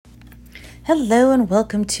Hello and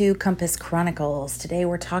welcome to Compass Chronicles. Today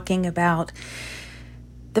we're talking about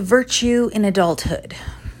the virtue in adulthood,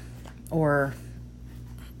 or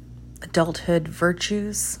adulthood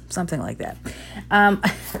virtues, something like that.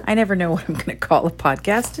 I never know what I'm going to call a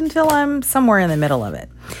podcast until I'm somewhere in the middle of it.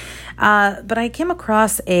 But I came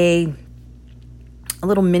across a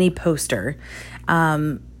little mini poster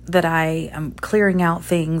that I am clearing out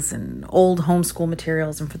things and old homeschool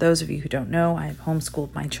materials. And for those of you who don't know, I've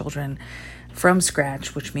homeschooled my children from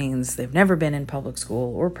scratch, which means they've never been in public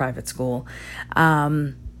school or private school.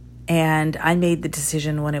 And I made the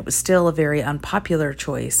decision when it was still a very unpopular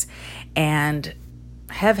choice and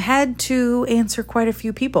have had to answer quite a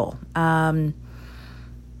few people. I've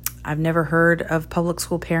never heard of public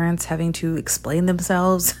school parents having to explain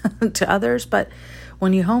themselves to others, but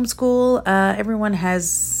when you homeschool, everyone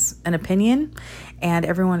has an opinion and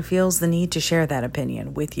everyone feels the need to share that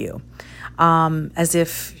opinion with you. As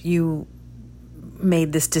if you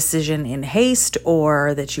made this decision in haste,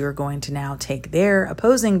 or that you're going to now take their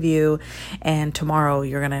opposing view and tomorrow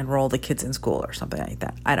you're going to enroll the kids in school or something like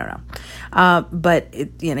that. I don't know.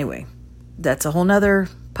 Anyway, that's a whole nother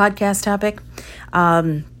podcast topic.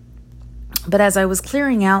 But as I was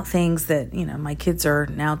clearing out things that, my kids are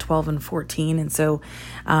now 12 and 14. And so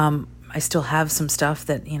I still have some stuff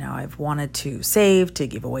that, I've wanted to save to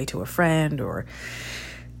give away to a friend, or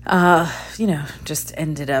just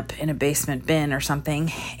ended up in a basement bin or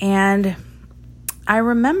something. And I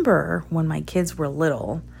remember when my kids were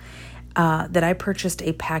little, that I purchased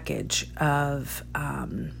a package of,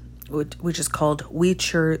 which is called We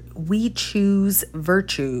Choose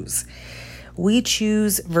Virtues. We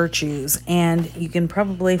Choose Virtues. And you can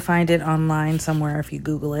probably find it online somewhere if you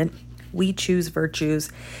Google it. We Choose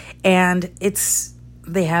Virtues. And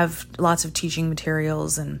they have lots of teaching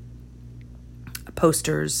materials and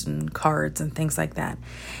posters and cards and things like that.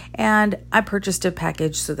 And I purchased a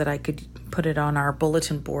package so that I could put it on our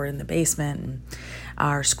bulletin board in the basement and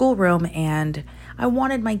our schoolroom. And I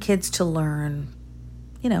wanted my kids to learn,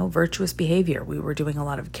 virtuous behavior. We were doing a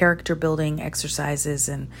lot of character building exercises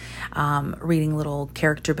and reading little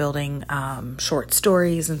character building short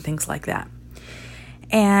stories and things like that.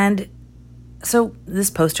 And so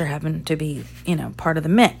this poster happened to be, part of the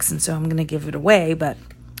mix. And so I'm going to give it away. But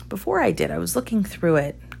before I did, I was looking through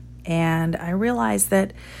it and I realized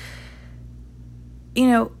that,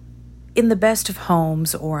 in the best of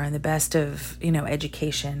homes or in the best of,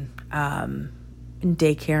 education, in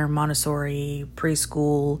daycare, Montessori,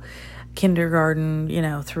 preschool,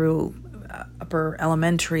 kindergarten, through upper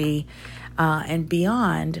elementary and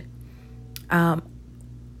beyond,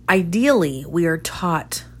 ideally we are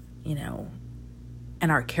taught,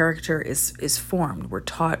 and our character is formed. We're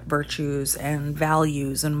taught virtues and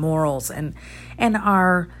values and morals and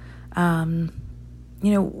our,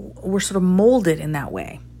 we're sort of molded in that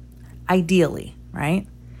way, ideally, right?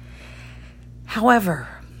 However,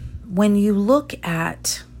 when you look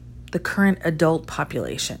at the current adult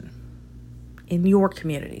population in your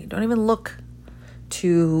community, don't even look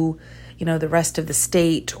to, the rest of the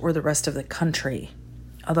state or the rest of the country,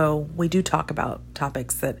 although we do talk about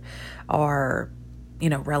topics that are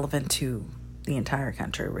relevant to the entire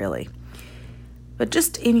country, really. But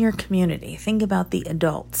just in your community, think about the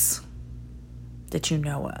adults that you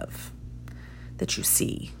know of, that you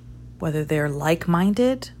see, whether they're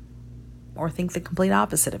like-minded or think the complete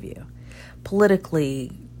opposite of you,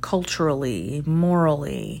 politically, culturally,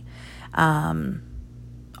 morally, all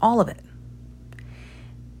of it.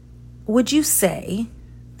 Would you say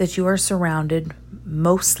that you are surrounded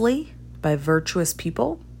mostly by virtuous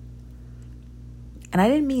people? And I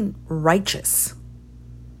didn't mean righteous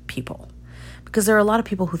people, because there are a lot of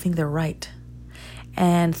people who think they're right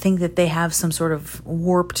and think that they have some sort of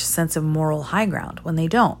warped sense of moral high ground when they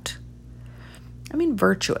don't. I mean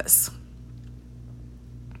virtuous.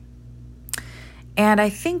 And I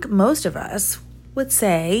think most of us would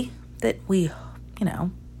say that we,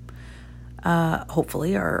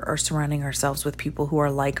 hopefully are surrounding ourselves with people who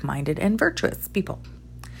are like-minded and virtuous people.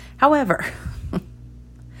 However,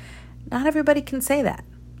 not everybody can say that.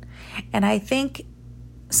 And I think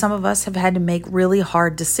some of us have had to make really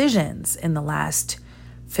hard decisions in the last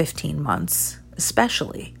 15 months,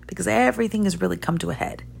 especially because everything has really come to a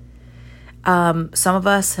head. Some of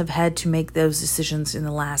us have had to make those decisions in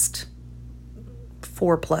the last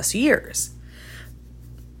 4+ years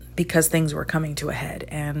because things were coming to a head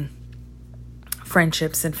and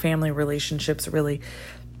friendships and family relationships really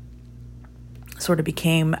sort of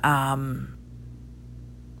became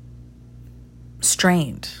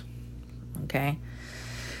strained. Okay.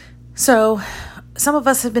 So some of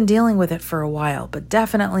us have been dealing with it for a while, but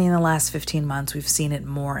definitely in the last 15 months, we've seen it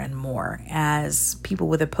more and more as people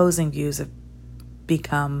with opposing views have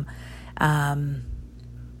become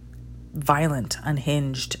violent,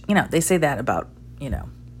 unhinged. They say that about,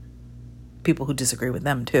 people who disagree with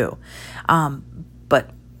them too.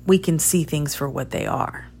 But we can see things for what they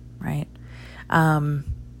are, right?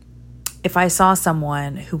 If I saw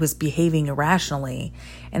someone who was behaving irrationally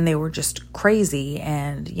and they were just crazy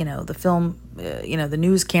and, the film, the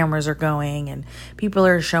news cameras are going and people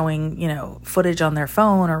are showing, footage on their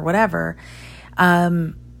phone or whatever,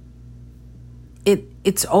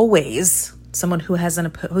 it's always someone who has an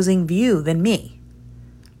opposing view than me,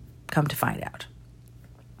 come to find out.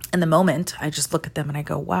 In the moment, I just look at them and I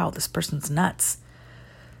go, wow, this person's nuts.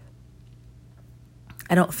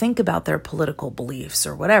 I don't think about their political beliefs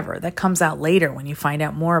or whatever. That comes out later when you find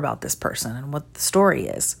out more about this person and what the story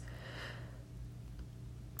is.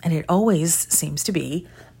 And it always seems to be,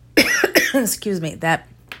 excuse me, that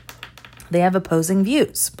they have opposing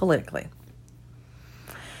views politically.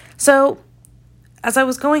 So as I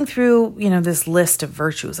was going through, this list of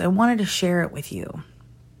virtues, I wanted to share it with you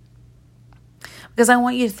because I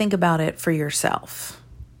want you to think about it for yourself.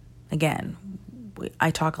 Again,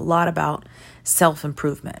 I talk a lot about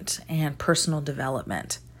self-improvement and personal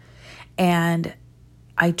development. And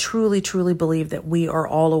I truly, truly believe that we are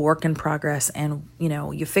all a work in progress. And,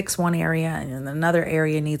 you fix one area and another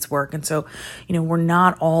area needs work. And so, we're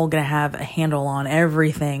not all going to have a handle on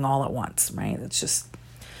everything all at once, right? It's just,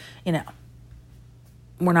 we're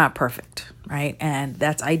not perfect, right? And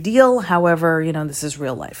that's ideal. However, this is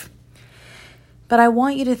real life. But I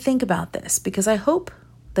want you to think about this because I hope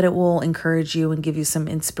that it will encourage you and give you some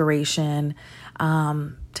inspiration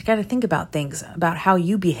to kind of think about things, about how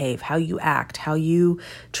you behave, how you act, how you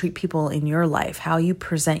treat people in your life, how you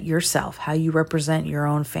present yourself, how you represent your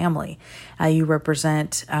own family, how you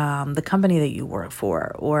represent the company that you work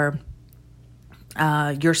for, or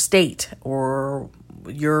your state, or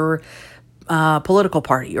your political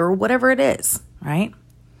party, or whatever it is, right?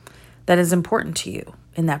 That is important to you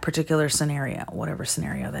in that particular scenario, whatever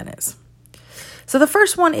scenario that is. So the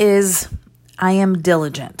first one is, I am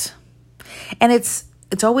diligent. And it's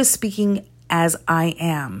always speaking as I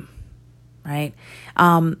am, right?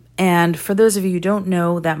 And for those of you who don't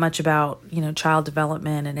know that much about, child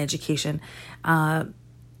development and education, there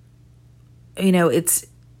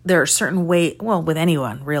are certain ways, well, with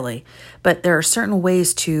anyone really, but there are certain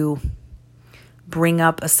ways to bring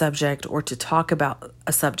up a subject or to talk about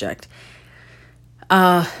a subject.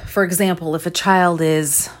 For example, if a child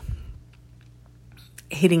is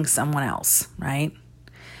hitting someone else, right?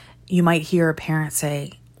 You might hear a parent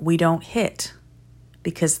say, we don't hit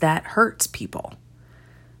because that hurts people.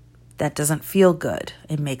 That doesn't feel good.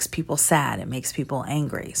 It makes people sad. It makes people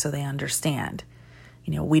angry. So they understand,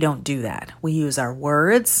 we don't do that. We use our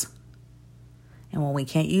words. And when we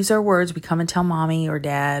can't use our words, we come and tell mommy or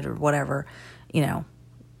dad or whatever,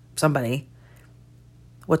 somebody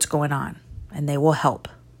what's going on. And they will help,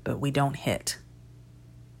 but we don't hit.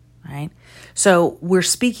 Right? So we're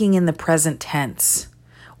speaking in the present tense.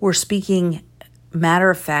 We're speaking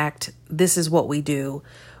matter of fact. This is what we do.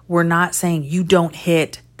 We're not saying you don't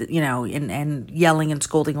hit, and yelling and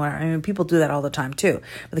scolding. Whatever. I mean, people do that all the time too.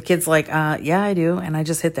 But the kid's like, yeah, I do. And I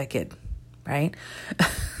just hit that kid. Right?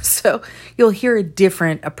 So you'll hear a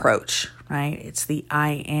different approach, right? It's the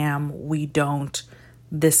I am, we don't,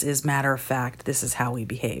 this is matter of fact. This is how we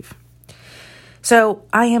behave. So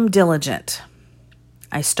I am diligent.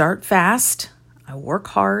 I start fast, I work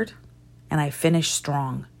hard, and I finish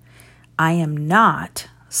strong. I am not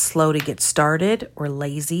slow to get started or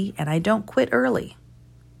lazy, and I don't quit early.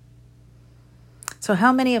 So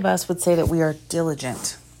how many of us would say that we are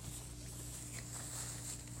diligent?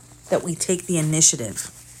 That we take the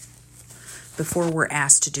initiative before we're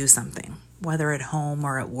asked to do something, whether at home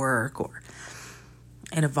or at work or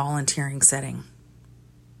in a volunteering setting.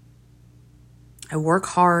 I work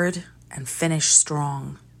hard and finish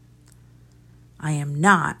strong. I am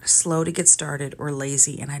not slow to get started or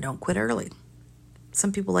lazy, and I don't quit early.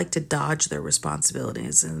 Some people like to dodge their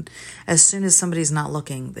responsibilities, and as soon as somebody's not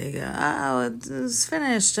looking, they go, oh, it's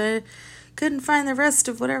finished. I couldn't find the rest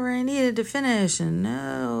of whatever I needed to finish, and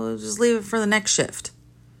no, I'll just leave it for the next shift.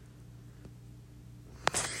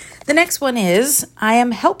 The next one is, I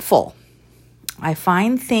am helpful. I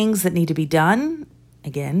find things that need to be done,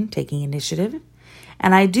 again, taking initiative,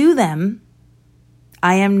 and I do them.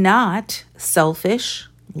 I am not selfish,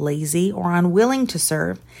 lazy, or unwilling to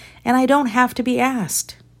serve, and I don't have to be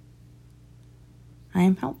asked. I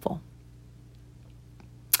am helpful.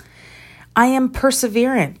 I am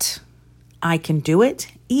perseverant. I can do it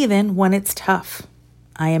even when it's tough.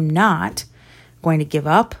 I am not going to give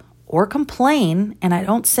up or complain, and I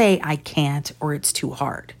don't say I can't or it's too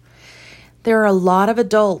hard. There are a lot of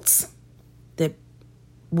adults that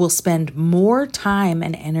will spend more time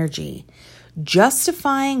and energy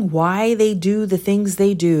justifying why they do the things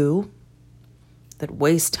they do that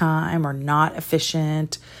waste time or not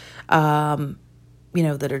efficient,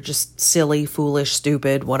 that are just silly, foolish,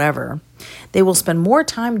 stupid, whatever. They will spend more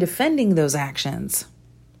time defending those actions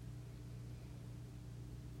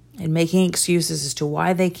and making excuses as to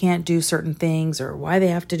why they can't do certain things or why they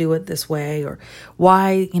have to do it this way or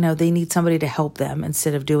why, they need somebody to help them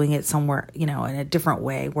instead of doing it somewhere, in a different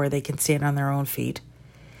way where they can stand on their own feet,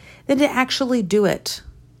 than to actually do it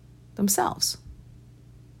themselves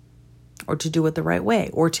or to do it the right way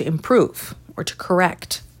or to improve or to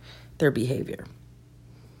correct their behavior.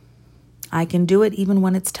 I can do it even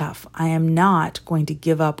when it's tough. I am not going to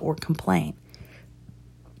give up or complain.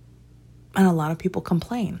 And a lot of people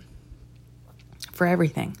complain for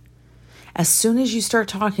everything. As soon as you start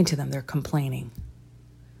talking to them, they're complaining.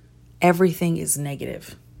 Everything is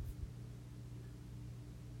negative.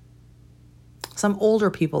 Some older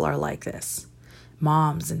people are like this.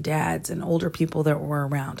 Moms and dads and older people that were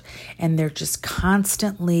around. And they're just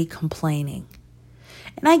constantly complaining.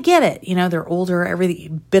 And I get it. They're older. Every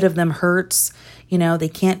bit of them hurts. They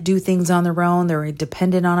can't do things on their own. They're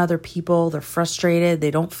dependent on other people. They're frustrated.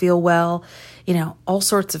 They don't feel well. All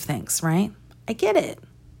sorts of things, right? I get it.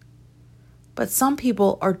 But some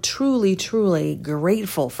people are truly, truly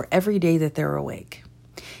grateful for every day that they're awake.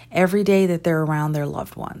 Every day that they're around their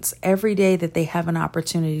loved ones. Every day that they have an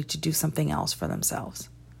opportunity to do something else for themselves.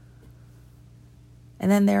 And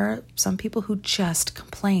then there are some people who just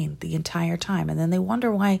complain the entire time. And then they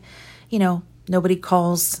wonder why, nobody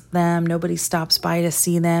calls them, nobody stops by to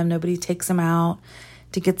see them, nobody takes them out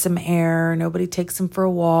to get some air, nobody takes them for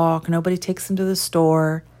a walk, nobody takes them to the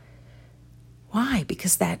store. Why?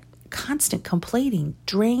 Because that constant complaining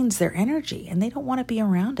drains their energy and they don't want to be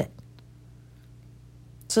around it.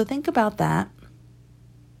 So think about that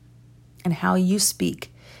and how you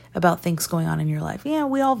speak about things going on in your life. Yeah,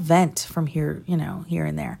 we all vent from here, here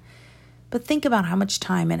and there. But think about how much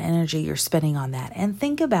time and energy you're spending on that. And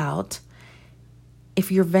think about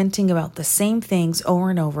if you're venting about the same things over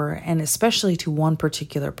and over, and especially to one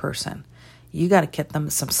particular person, you got to cut them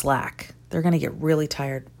some slack. They're going to get really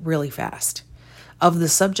tired really fast of the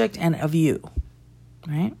subject and of you,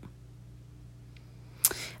 right?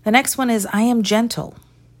 The next one is, I am gentle.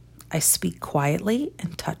 I speak quietly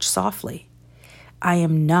and touch softly. I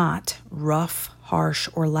am not rough, harsh,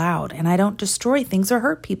 or loud, and I don't destroy things or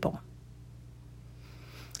hurt people.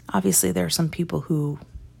 Obviously, there are some people who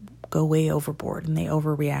go way overboard and they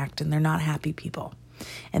overreact and they're not happy people,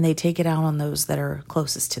 and they take it out on those that are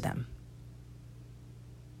closest to them.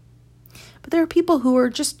 But there are people who are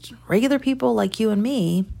just regular people like you and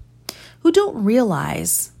me who don't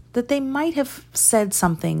realize that they might have said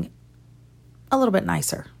something a little bit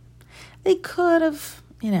nicer. They could have,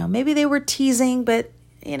 maybe they were teasing, but,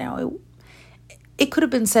 it could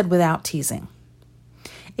have been said without teasing.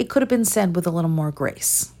 It could have been said with a little more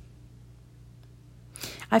grace.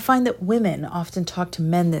 I find that women often talk to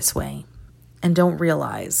men this way and don't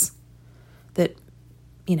realize that,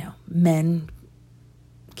 men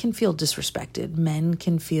can feel disrespected. Men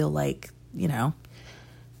can feel like,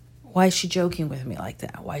 why is she joking with me like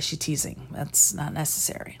that? Why is she teasing? That's not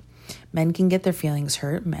necessary. Men can get their feelings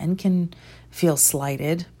hurt. Men can feel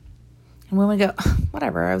slighted. And women go,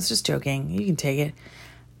 whatever, I was just joking. You can take it.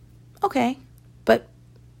 Okay, but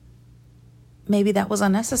maybe that was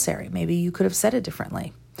unnecessary. Maybe you could have said it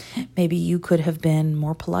differently. Maybe you could have been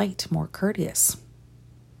more polite, more courteous.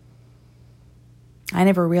 I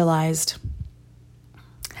never realized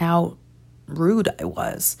how rude I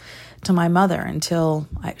was to my mother until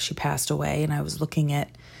she passed away, and I was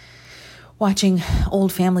watching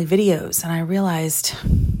old family videos, and I realized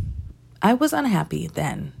I was unhappy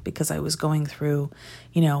then because I was going through,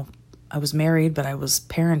 I was married, but I was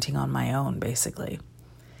parenting on my own, basically.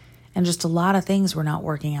 And just a lot of things were not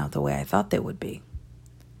working out the way I thought they would be.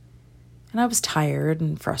 And I was tired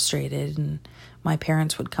and frustrated, and my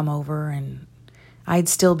parents would come over, and I'd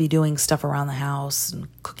still be doing stuff around the house and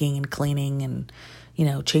cooking and cleaning and,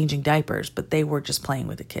 changing diapers, but they were just playing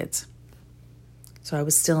with the kids. So I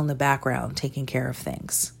was still in the background taking care of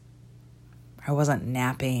things. I wasn't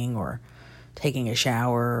napping or taking a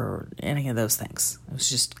shower or any of those things. I was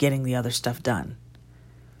just getting the other stuff done.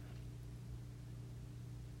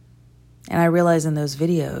 And I realized in those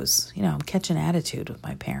videos, I'm catching attitude with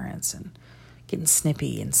my parents and getting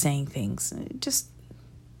snippy and saying things. Just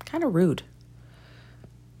kind of rude.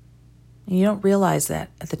 And you don't realize that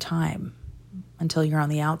at the time until you're on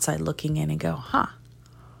the outside looking in and go, well,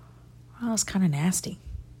 that's kind of nasty.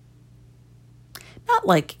 Not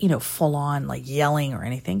like, full on like yelling or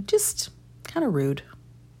anything, just kind of rude.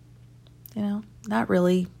 Not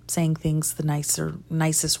really saying things the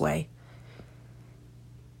nicest way.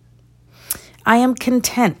 I am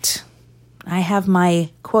content. I have my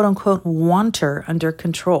quote unquote wanter under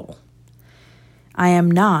control. I am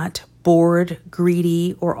not bored,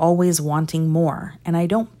 greedy, or always wanting more, and I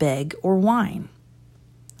don't beg or whine.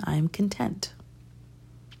 I am content.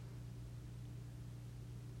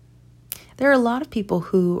 There are a lot of people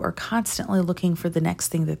who are constantly looking for the next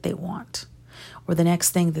thing that they want or the next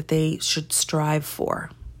thing that they should strive for.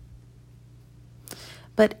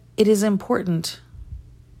 But it is important,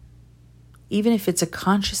 even if it's a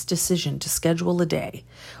conscious decision, to schedule a day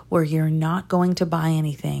where you're not going to buy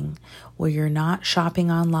anything, where you're not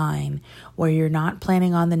shopping online, where you're not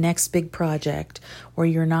planning on the next big project, where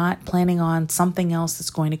you're not planning on something else that's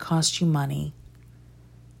going to cost you money.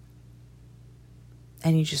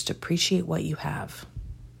 And you just appreciate what you have.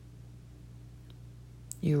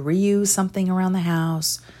 You reuse something around the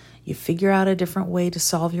house. You figure out a different way to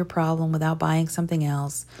solve your problem without buying something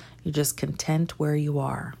else. You're just content where you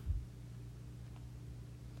are.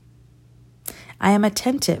 I am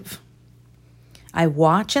attentive. I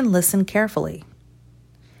watch and listen carefully.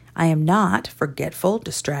 I am not forgetful,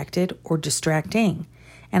 distracted, or distracting,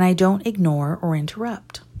 and I don't ignore or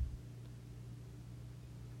interrupt.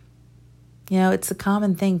 It's a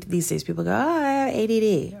common thing these days. People go, I have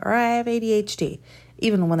ADD or I have ADHD,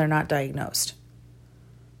 even when they're not diagnosed.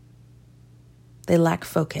 They lack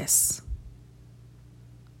focus.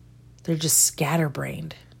 They're just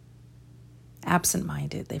scatterbrained,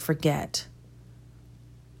 absent-minded. They forget.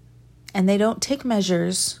 And they don't take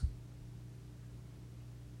measures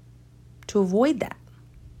to avoid that,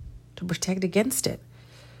 to protect against it,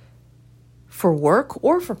 for work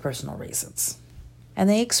or for personal reasons. And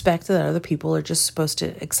they expect that other people are just supposed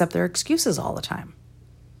to accept their excuses all the time.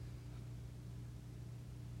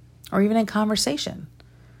 Or even in conversation.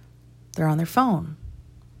 They're on their phone.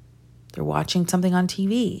 They're watching something on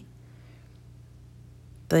TV.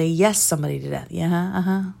 They yes somebody to death.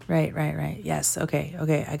 Yeah, right. Yes, okay.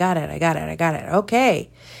 I got it. Okay.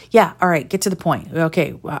 Yeah, all right, get to the point.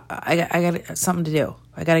 Okay, I got something to do.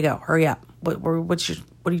 I got to go. Hurry up. What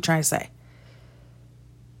are you trying to say?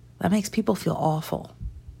 That makes people feel awful.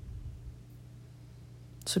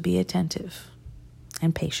 So be attentive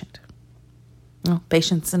and patient. Well,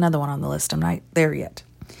 patience is another one on the list. I'm not there yet.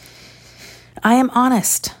 I am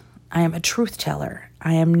honest. I am a truth teller.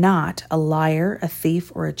 I am not a liar, a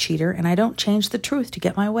thief, or a cheater, and I don't change the truth to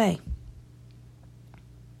get my way.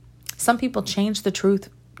 Some people change the truth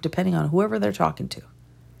depending on whoever they're talking to.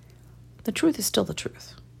 The truth is still the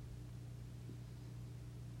truth.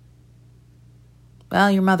 Well,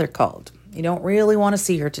 your mother called. You don't really want to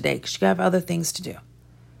see her today because you have other things to do.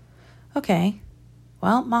 Okay.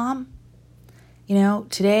 Well, Mom,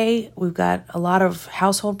 today we've got a lot of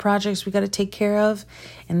household projects we got to take care of,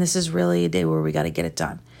 and this is really a day where we got to get it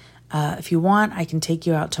done. If you want, I can take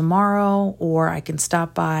you out tomorrow, or I can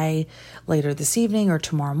stop by later this evening or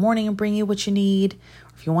tomorrow morning and bring you what you need.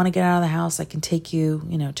 Or if you want to get out of the house, I can take you,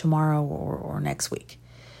 tomorrow or next week.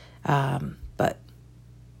 But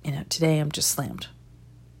today I'm just slammed.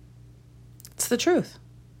 It's the truth.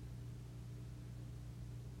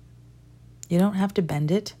 You don't have to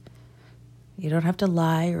bend it. You don't have to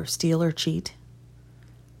lie or steal or cheat.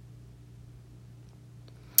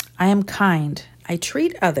 I am kind. I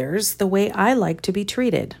treat others the way I like to be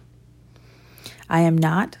treated. I am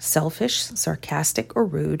not selfish, sarcastic, or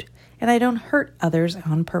rude, and I don't hurt others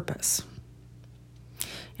on purpose.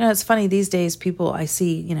 It's funny these days, people, I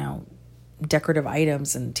see, decorative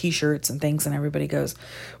items and t-shirts and things, and everybody goes,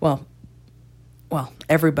 well,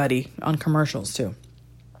 everybody on commercials too.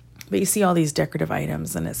 But you see all these decorative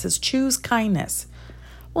items and it says, choose kindness.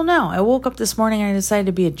 Well, no, I woke up this morning and I decided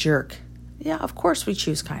to be a jerk. Yeah, of course we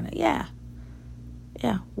choose kindness. Yeah,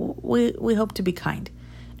 we hope to be kind.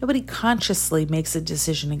 Nobody consciously makes a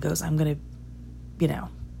decision and goes, I'm going to,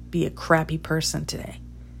 be a crappy person today.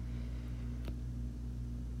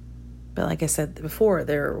 But like I said before,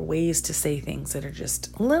 there are ways to say things that are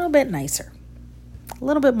just a little bit nicer, a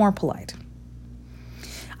little bit more polite.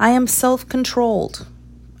 I am self-controlled.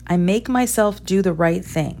 I make myself do the right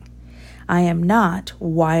thing. I am not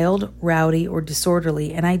wild, rowdy, or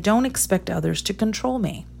disorderly, and I don't expect others to control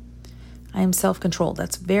me. I am self-controlled.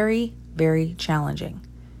 That's very, very challenging.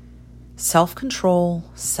 Self-control,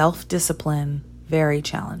 self-discipline, very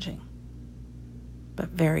challenging, but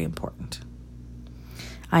very important.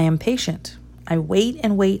 I am patient. I wait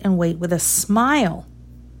and wait and wait with a smile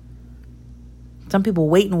Some people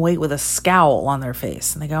wait and wait with a scowl on their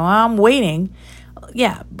face. And they go, I'm waiting.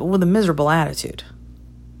 Yeah, but with a miserable attitude.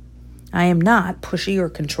 I am not pushy or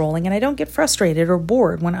controlling, and I don't get frustrated or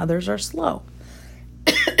bored when others are slow.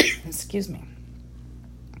 Excuse me.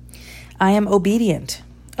 I am obedient.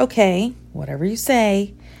 Okay, whatever you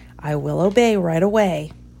say, I will obey right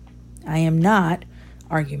away. I am not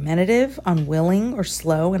argumentative, unwilling, or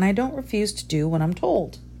slow, and I don't refuse to do what I'm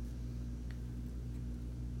told.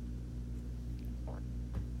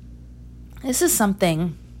 This is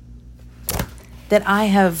something that I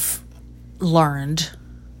have learned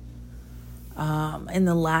in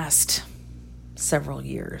the last several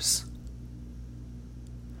years.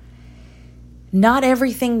 Not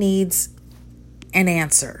everything needs an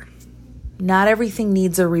answer. Not everything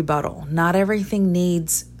needs a rebuttal. Not everything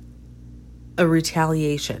needs a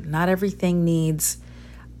retaliation. Not everything needs,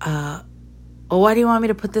 oh, why do you want me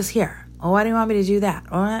to put this here? Oh, why do you want me to do that?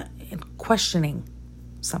 Or questioning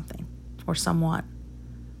something or someone.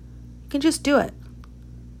 You can just do it.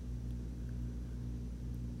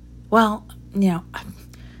 Well,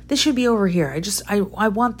 this should be over here. I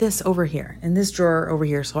want this over here, in this drawer over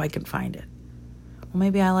here so I can find it. Well,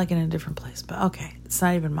 maybe I like it in a different place, but okay, it's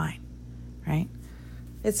not even mine, right?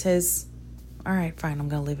 It's his. All right, fine, I'm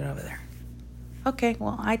going to leave it over there. Okay,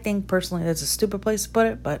 well, I think personally that's a stupid place to put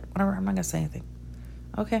it, but whatever, I'm not going to say anything.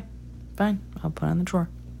 Okay, fine, I'll put it in the drawer.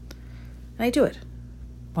 And I do it.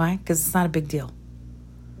 Why? Because it's not a big deal.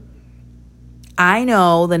 I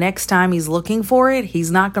know the next time he's looking for it, he's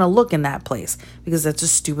not going to look in that place because that's a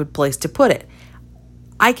stupid place to put it.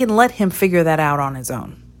 I can let him figure that out on his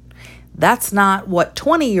own. That's not what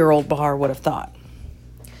 20-year-old Bahar would have thought.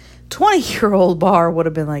 20-year-old Bahar would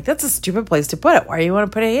have been like, that's a stupid place to put it. Why do you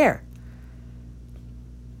want to put it here?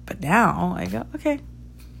 But now I go, okay,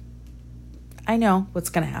 I know what's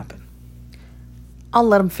going to happen. I'll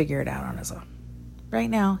let him figure it out on his own. Right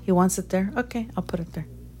now, he wants it there. Okay, I'll put it there.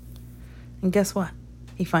 And guess what?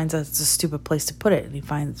 He finds out it's a stupid place to put it, and he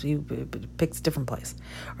picks a different place.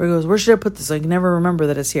 Or he goes, where should I put this? I can never remember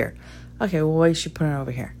that it's here. Okay, well, why you should put it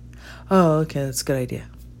over here? Oh, okay, that's a good idea.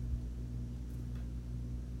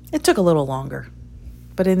 It took a little longer,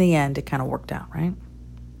 but in the end, it kind of worked out, right?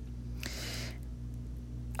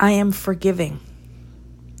 I am forgiving.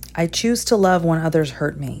 I choose to love when others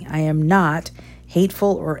hurt me. I am not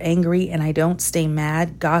hateful or angry, and I don't stay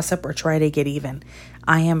mad, gossip, or try to get even.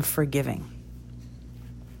 I am forgiving.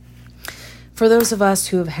 For those of us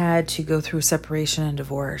who have had to go through separation and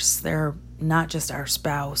divorce, they're not just our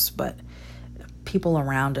spouse, but people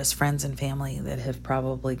around us, friends and family that have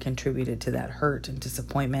probably contributed to that hurt and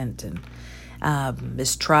disappointment and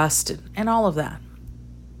mistrust and all of that.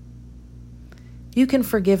 You can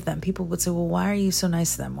forgive them. People would say, well, why are you so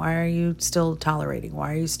nice to them? Why are you still tolerating?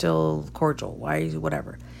 Why are you still cordial? Why are you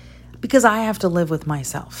whatever? Because I have to live with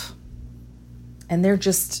myself. And they're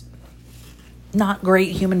just not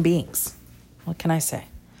great human beings. What can I say?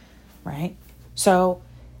 Right? So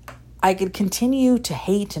I could continue to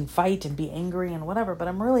hate and fight and be angry and whatever, but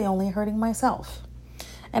I'm really only hurting myself.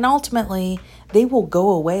 And ultimately, they will go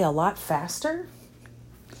away a lot faster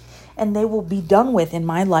and they will be done with in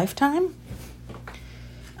my lifetime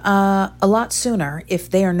a lot sooner if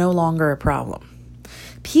they are no longer a problem.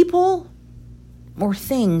 People or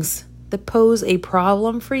things that pose a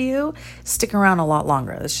problem for you stick around a lot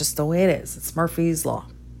longer. That's just the way it is. It's Murphy's Law.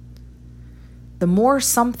 The more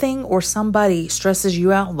something or somebody stresses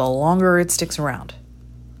you out, the longer it sticks around.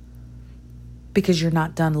 Because you're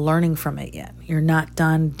not done learning from it yet. You're not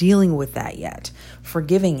done dealing with that yet,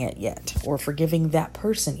 forgiving it yet, or forgiving that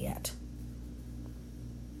person yet.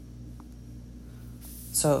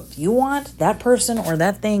 So if you want that person or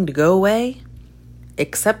that thing to go away,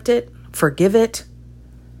 accept it, forgive it,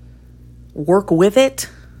 work with it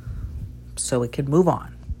so it can move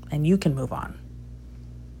on and you can move on.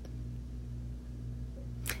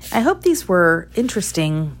 I hope these were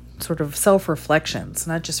interesting sort of self-reflections,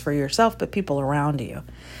 not just for yourself, but people around you.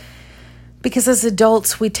 Because as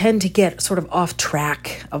adults, we tend to get sort of off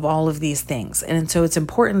track of all of these things. And so it's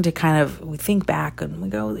important to we think back and we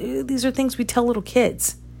go, these are things we tell little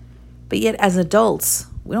kids. But yet as adults,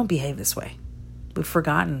 we don't behave this way. We've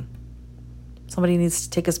forgotten. Somebody needs to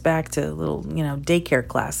take us back to little, daycare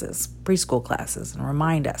classes, preschool classes, and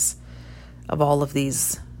remind us of all of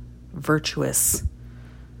these virtuous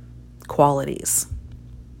qualities.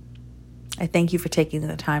 I thank you for taking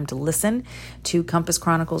the time to listen to Compass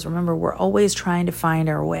Chronicles. Remember, we're always trying to find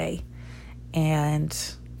our way. And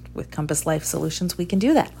with Compass Life Solutions, we can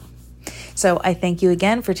do that. So I thank you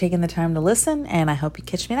again for taking the time to listen, and I hope you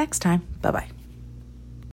catch me next time. Bye-bye.